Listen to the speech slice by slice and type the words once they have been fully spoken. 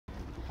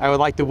I would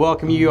like to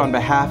welcome you on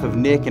behalf of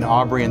Nick and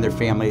Aubrey and their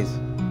families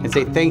and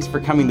say thanks for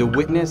coming to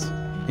witness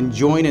and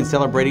join in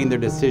celebrating their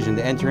decision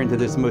to enter into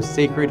this most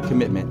sacred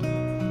commitment.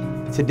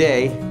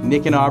 Today,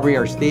 Nick and Aubrey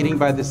are stating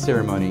by this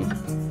ceremony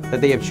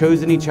that they have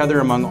chosen each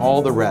other among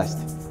all the rest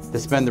to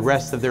spend the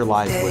rest of their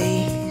lives with.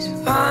 Days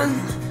run,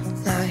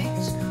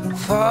 nights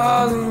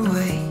fall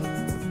away.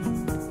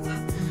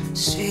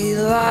 Street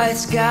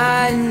lights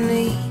guide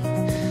me,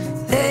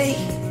 they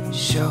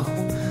show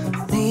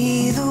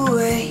me the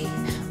way.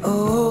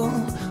 Oh,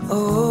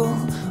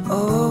 oh,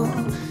 oh,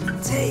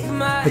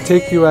 I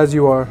take you as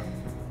you are.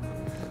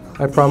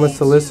 I promise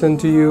to listen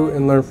to you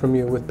and learn from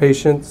you with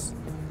patience,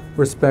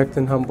 respect,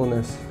 and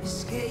humbleness,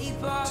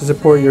 to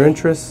support your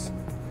interests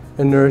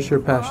and nourish your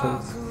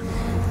passions.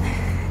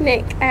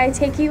 Nick, I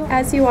take you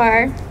as you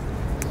are,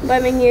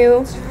 loving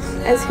you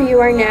as who you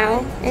are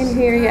now and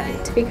who you're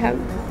yet to become.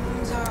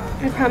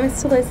 I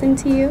promise to listen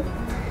to you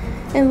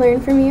and learn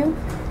from you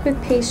with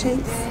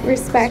patience,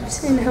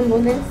 respect, and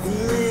humbleness.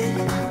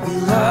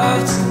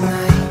 Love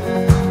tonight.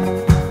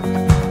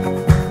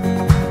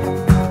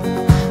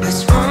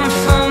 Let's run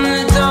from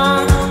the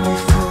dawn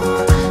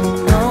before it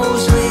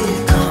knows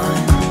we're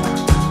gone.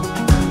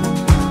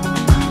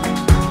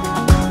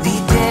 We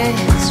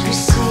dance, we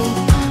sing,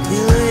 we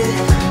live,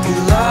 we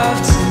love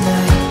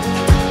tonight.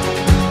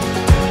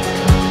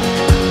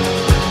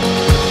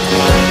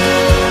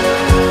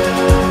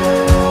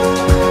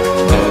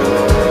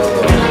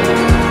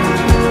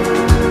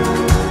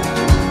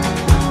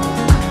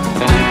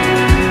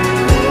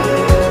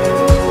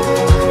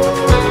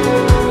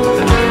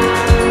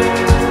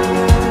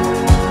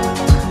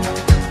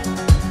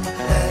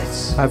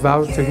 I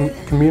vow to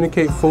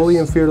communicate fully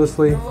and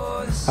fearlessly.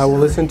 I will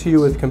listen to you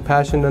with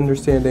compassion and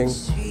understanding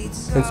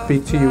and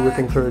speak to you with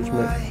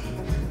encouragement.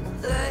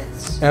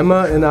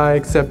 Emma and I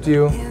accept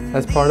you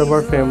as part of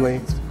our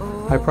family.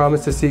 I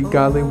promise to seek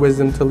godly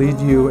wisdom to lead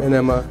you and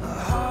Emma,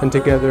 and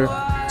together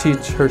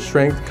teach her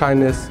strength,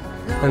 kindness,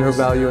 and her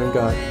value in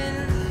God.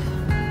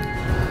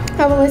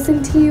 I will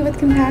listen to you with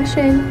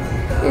compassion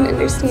and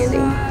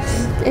understanding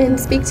and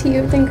speak to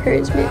you with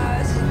encouragement.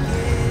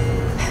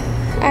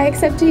 I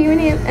accept you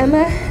and Aunt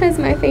Emma as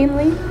my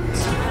family.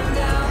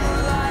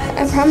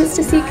 I promise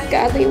to seek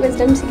godly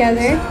wisdom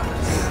together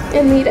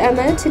and lead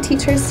Emma to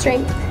teach her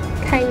strength,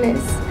 kindness,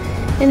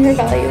 and her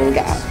value in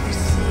God.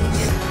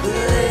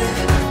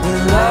 We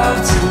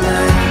love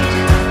tonight.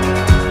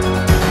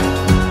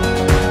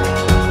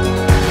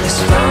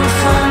 Let's run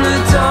from the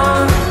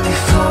dawn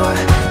before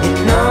it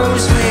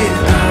knows we're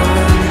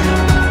gone.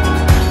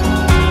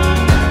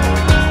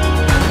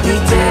 We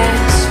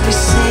dance, we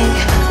sing,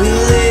 we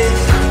live,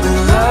 we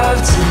love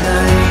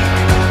tonight.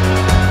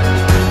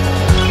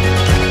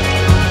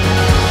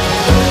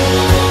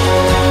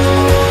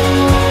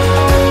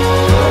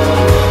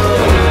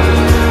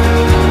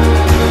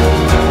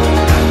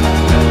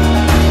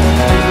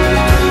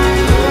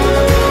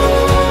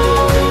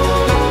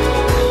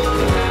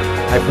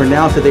 I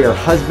pronounce that they are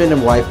husband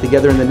and wife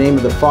together in the name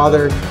of the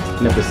Father,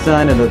 and of the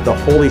Son, and of the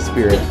Holy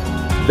Spirit.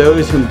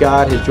 Those whom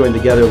God has joined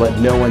together, let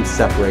no one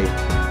separate.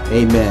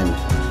 Amen.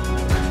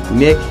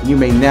 Nick, you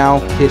may now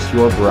kiss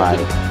your bride.